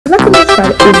like I'm gonna try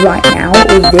it right now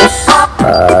with this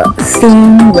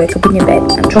theme, wake up in your bed,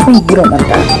 and trust me, you don't want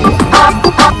that.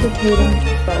 Complicating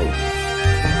both.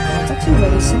 It's actually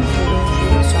very simple,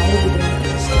 so I will be doing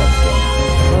this.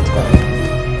 Let's go.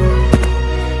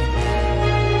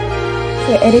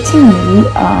 For editing me,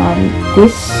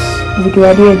 this video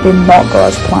idea did not go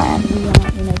as planned. We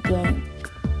are in a game,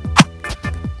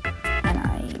 and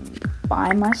I'm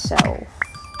by myself.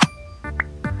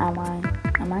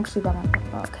 I'm actually by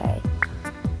myself. Okay.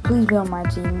 Please be on my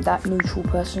team, that neutral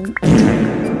person.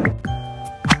 I'm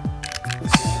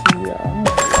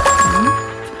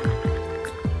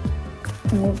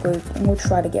gonna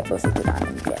try to get both of the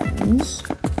diamond gems.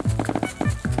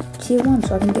 Tier 1,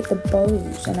 so I can get the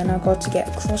bows, and then I got to get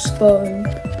a crossbow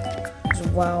as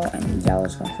well, and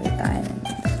yellow's going for the diamond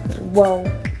as well.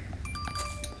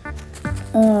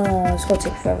 Oh, it's gonna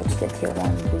take forever to get tier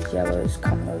 1 because yellow is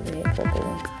coming over here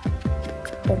probably.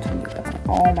 Don't tell me that.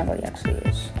 Oh my god, he actually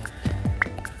is.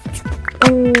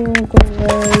 Oh, go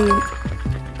away.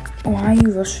 Why are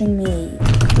you rushing me?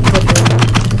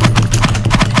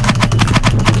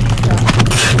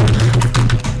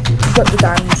 Got the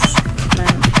diamonds,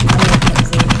 man.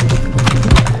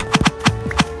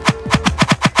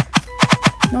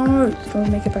 No, don't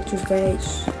make it back to his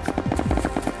base.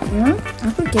 You know,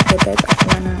 I could get that back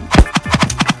right now.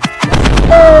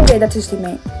 Oh, okay, that's his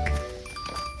teammate.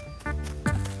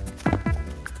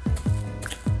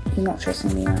 He's not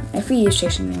chasing me now. If he is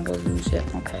chasing me, I'm gonna lose it.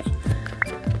 Okay.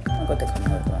 I got to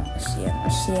come over. I see him. I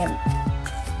see him.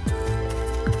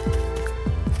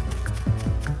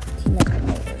 Teammate coming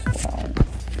over as well.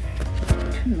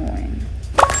 Too annoying.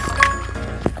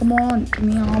 Come on, give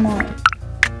me armor.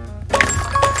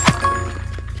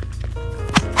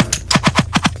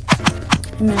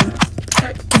 Hey man,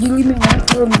 can you leave me alone?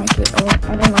 Oh my god, I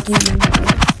don't like you leaving me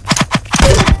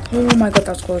alone. Oh my god, that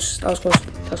was close. That was close.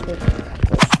 That was close.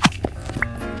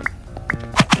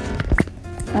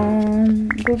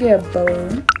 Go get a bow.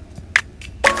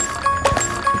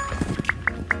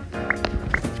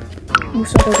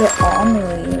 Also go get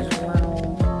armory as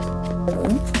well.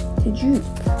 To dupe.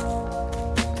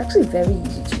 It's actually very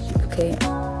easy to duplicate.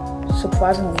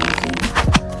 Surprisingly easy.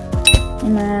 Hey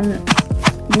man,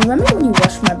 you remember when you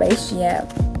rushed my base? Yeah,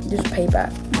 just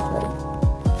payback.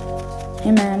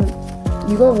 Hey man,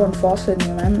 you gotta run faster than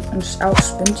me, man. I'm just out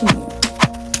sprinting you.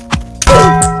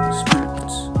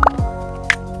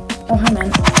 Oh, hi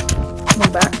man.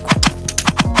 Come back.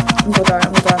 I'm gonna die,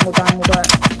 I'm gonna die.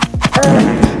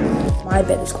 My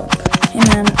bed is gone. Hey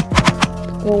man.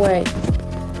 Go away.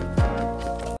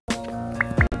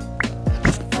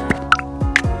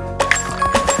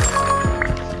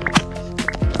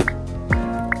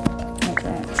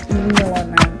 Okay. Leave me alone,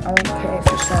 man. I don't care if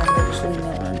you're saying that, just leave me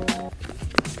alone.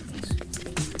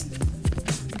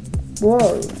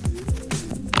 Whoa.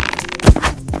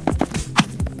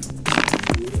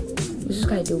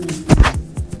 Doing.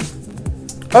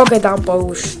 Okay, that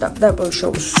bow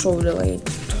shot was so delayed.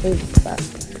 Totally bad.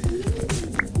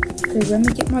 Okay, let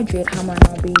me get my dread hammer and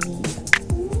I'll be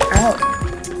out.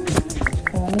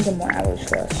 Well, let me get more arrows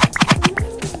first.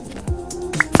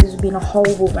 This has been a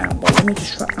horrible round, but let me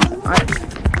just try.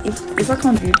 If I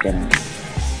can't do it, then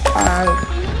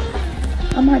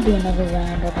I might do another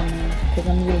round. I don't know, because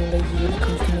I'm really lazy when it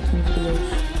comes to making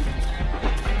videos.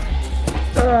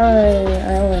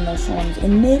 I only know songs.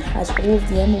 And mid has all of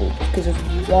the emeralds because of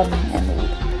one emerald.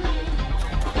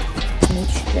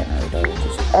 Niche generator, which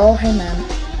is. Oh, hey man.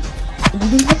 You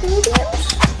didn't have all the emeralds?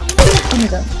 Oh my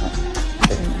god.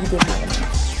 You didn't have them.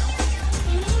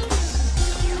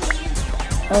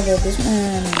 Okay, this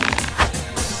man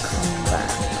is coming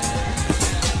back.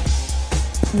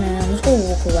 Man, let's go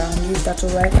walk around you if that's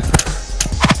alright.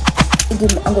 It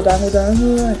didn't. I'm gonna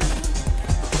die.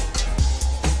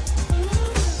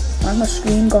 Why has my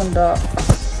screen gone dark?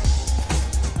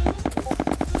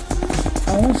 I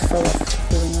almost fell off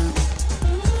doing that.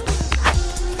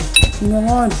 Come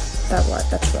on.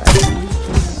 That's right.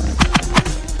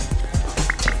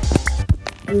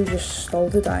 We just stole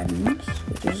the diamonds,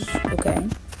 which is okay.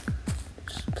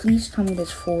 Please tell me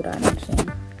there's 4 diamonds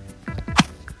in.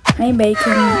 Hey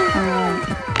bacon,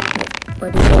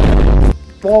 where did you go?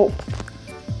 Whoa.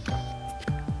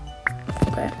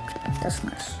 Okay, that's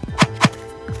nice.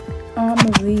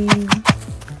 Armory.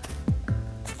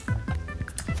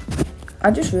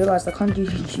 I just realized I can't do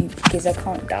YouTube because I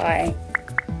can't die.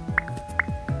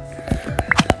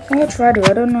 I'll try to.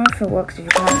 I don't know if it works if you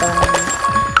can't die.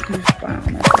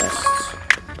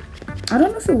 I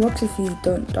don't know if it works if you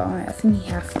don't die. I think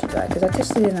you have to die because I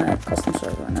tested it in a custom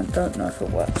server and I don't know if it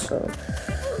works. So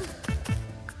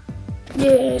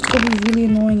yeah, it's gonna be really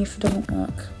annoying if it doesn't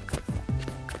work.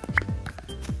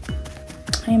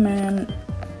 Hey man.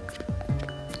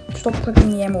 Stop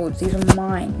clicking the emeralds. These are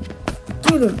mine.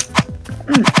 Do them.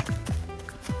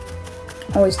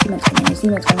 Oh, his teammate's coming. His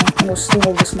teammate's coming. I'm gonna still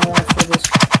hold this my life for this.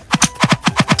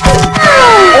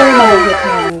 Oh my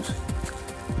god,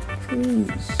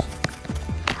 please.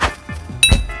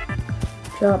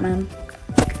 Chill out, man.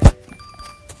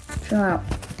 Chill out.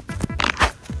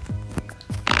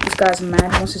 This guy's mad. He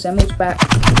wants his emeralds back.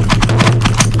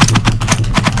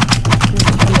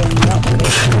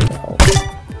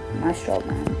 Nice job,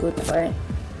 man. Good play.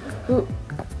 Ooh.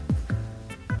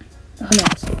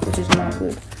 Which is not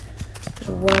good.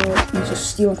 Well, he's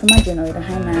just stealing from my generator.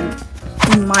 Hey, man.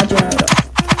 My generator.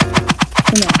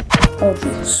 Come here. Oh,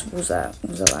 Jesus. What was that? What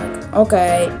was that like?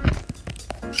 Okay.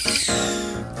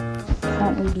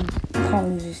 Can't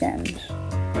lose his ends.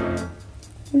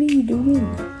 What are you doing?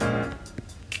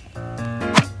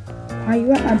 Why are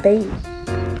you at my base?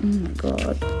 Oh my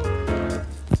god.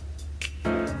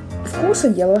 Of course a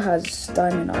yellow has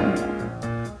diamond armor.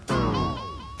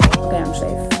 Okay, I'm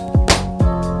safe.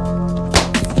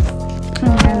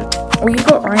 Oh man. Oh, you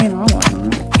got iron armor.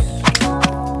 Nice.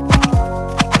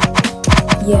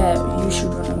 Yeah, you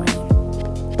should run away.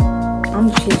 I'm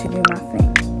just here to do my thing.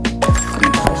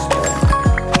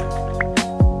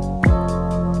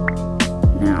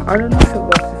 Now, I don't know if it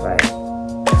works if I...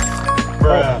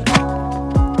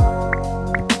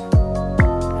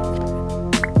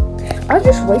 I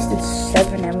just wasted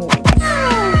 7 emeralds.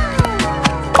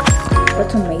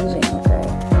 That's amazing, okay.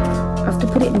 I have to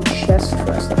put it in chest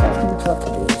first. Like, I think it's tough to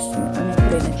do this. I'm gonna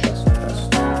put it in chest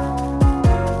first.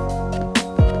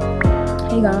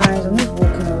 Hey guys, I'm just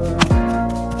walking over.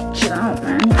 Chill out,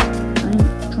 man. I'm trying to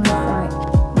fight.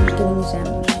 I'm just getting these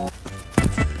emeralds.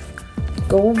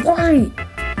 Go away!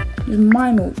 These are my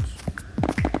emeralds.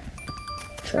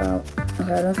 Chill out.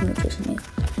 Okay, I don't think it's just me.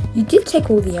 You did take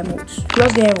all the emeralds. Who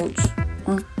has the emeralds?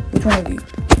 Huh? Which one of you?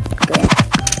 Okay.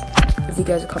 If you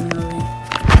guys are coming over here.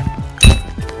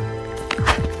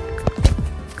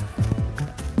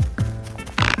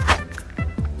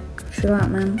 Chill out,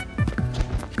 man.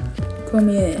 Come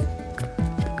here.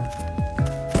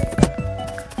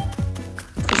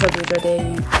 Of course I did, I dare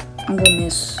you. I'm gonna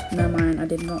miss. Never mind, I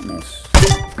did not miss.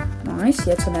 Nice,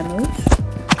 yet some emeralds.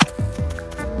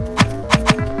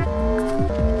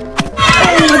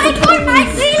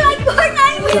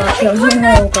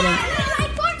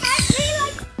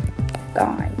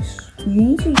 Guys, you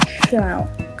need to chill out.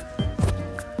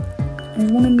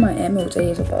 There's one in my emeralds.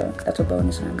 Hey, that's a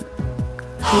bonus emerald.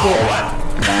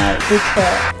 Wow, good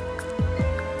shot.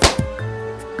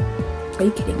 Are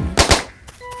you kidding me?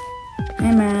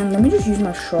 Hey man, let me just use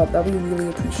my shop. That'd be really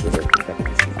appreciated if I could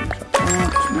just use my shop.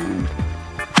 Thanks, man.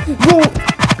 Whoa!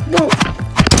 Whoa!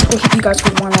 I'll hit you guys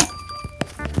because why not?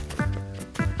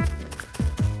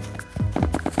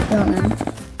 Yeah, man.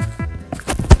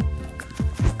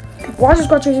 Why is this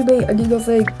guy chasing me? I did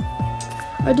nothing.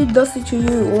 I did nothing to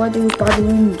you. All I did was buy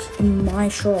balloons in my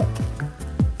shop.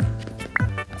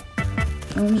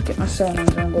 I'm just get my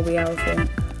settings and go be out of here.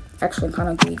 Actually, I'm kind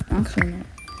of greedy. Actually, no.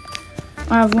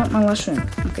 I've learnt my lesson.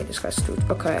 Okay, this guy's stupid.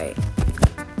 Okay.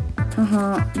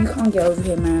 You can't get over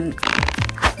here, man.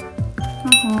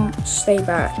 Stay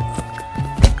back.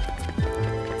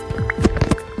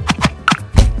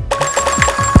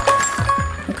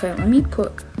 Okay, let me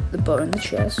put the bow in the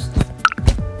chest.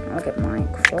 I'll get my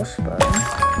crossbow.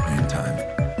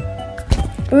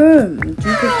 Boom!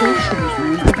 Duplications,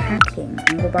 man. I'm hacking.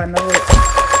 I'm gonna buy another.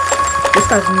 This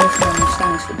guy's missing on the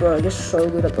stance, bro. You're so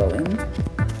good at bowling.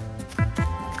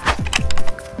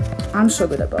 I'm so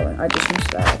good at bowling. I just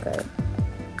missed that, okay.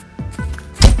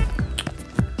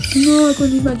 No, I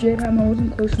couldn't use my jade hammer. I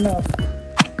wasn't close enough.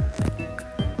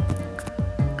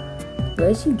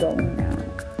 Where's he going now?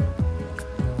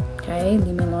 Okay,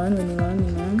 leave me alone, leave me alone,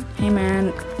 leave me alone. Hey,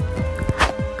 man.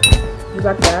 You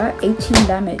got that? 18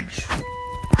 damage.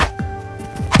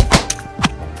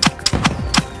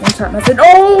 One tap method.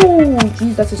 Oh!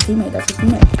 Jeez, that's his teammate. That's his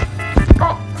teammate.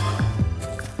 Oh.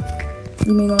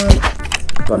 Leave me alone.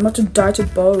 But I'm about to die to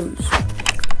bows.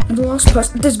 And the last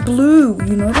person. There's blue.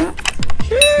 You know that?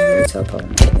 He's really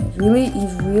teleporting over me.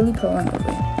 He's really pulling over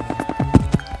me.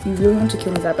 You really want to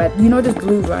kill me that bad. You know there's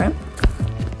blue, right?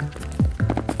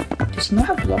 Does he not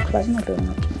have block? Why is he not building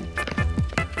up to me?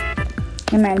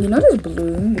 Hey man, you know there's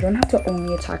blue. You don't have to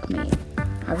only attack me.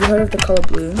 Have you heard of the color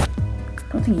blue? I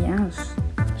don't think he has.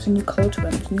 It's a new color to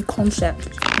him. It's a new concept.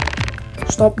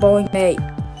 Stop bowling me.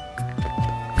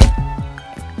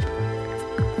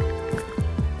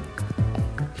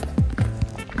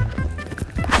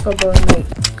 Stop bowling me.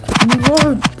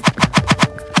 Run!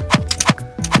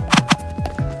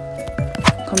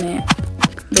 Come here.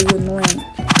 But you're annoying.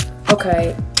 Okay,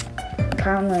 Okay.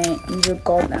 Apparently, he's a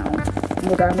god now.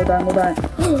 We'll die.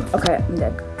 Okay, I'm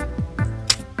dead.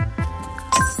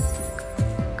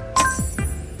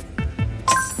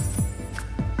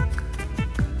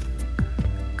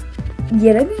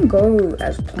 Yeah, that didn't go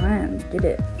as planned, did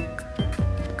it?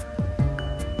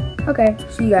 Okay,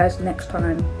 see you guys next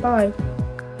time. Bye.